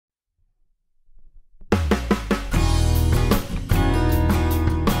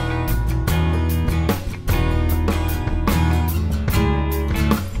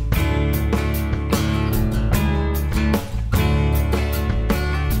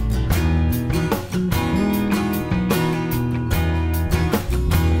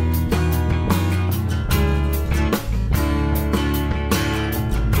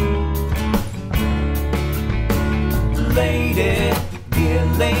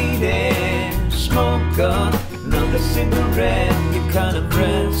lady, smoke another cigarette. You're kind of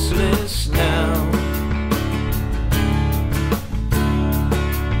restless now.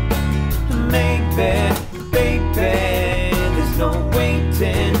 Maybe, baby, there's no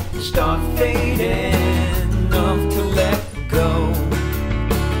waiting. Start fading enough to let go.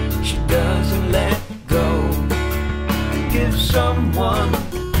 She doesn't let go. Give someone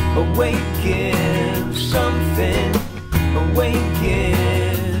away, give something away,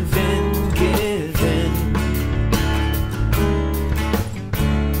 giving, giving.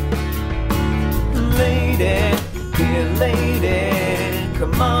 Lady, dear lady,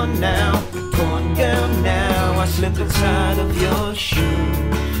 come on now, torn down now. I slip inside of your shoes.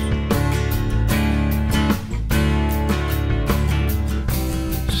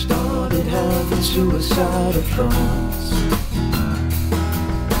 Started having suicidal thoughts.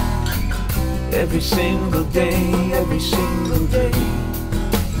 Every single day, every single day.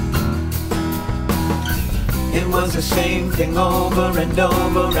 It was the same thing over and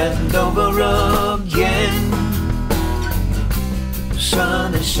over and over again.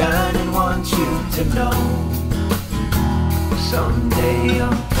 Sun is shining, want you to know. Someday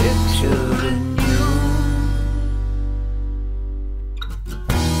I'm picturing you.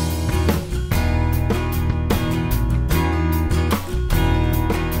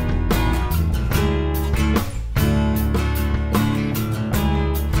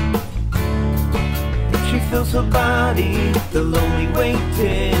 She feels her body, the lonely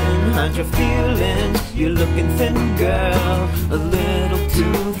waiting. Hide your feelings, you're looking thin, girl, a little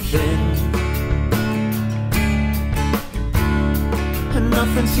too thin. And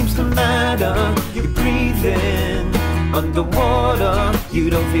nothing seems to matter, you're breathing underwater. You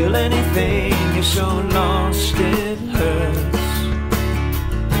don't feel anything, you're so lost it hurts.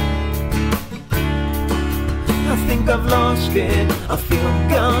 I think I've lost it, I feel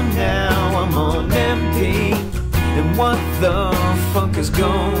gone now, I'm on empty. And what the fuck is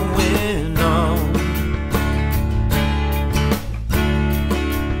going on?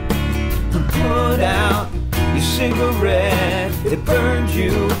 Put out your cigarette, it burned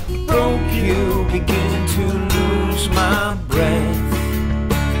you, broke you, beginning to lose my breath.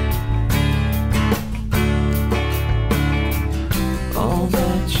 All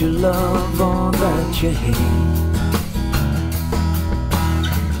that you love, all that you hate,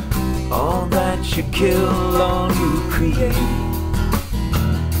 all that you kill, all you create.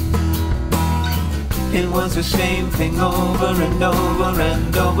 It was the same thing over and over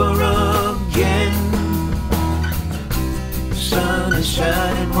and over again. Sun is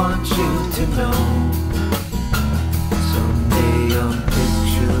shining, want you to know. Someday I'm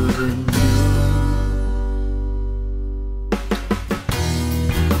picturing you.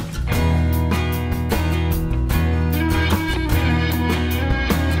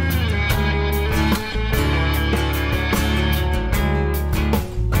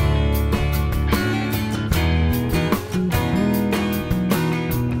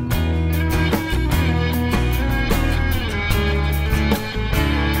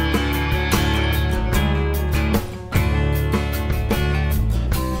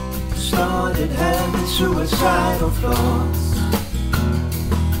 Suicidal thoughts.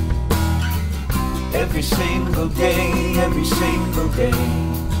 Every single day, every single day.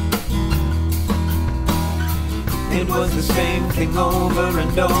 It was the same thing over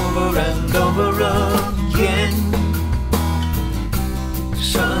and over and over again.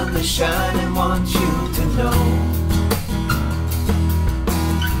 Sun is shining, want you to know.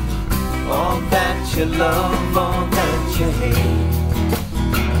 All that you love, all that you hate,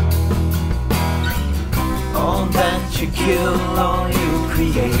 all that you kill, all you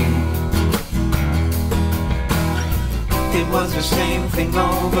create. It was the same thing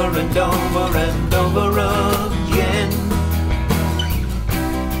over and over and over again.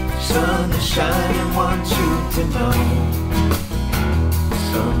 Sun is shining, want you to know.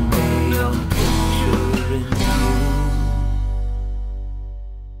 Someday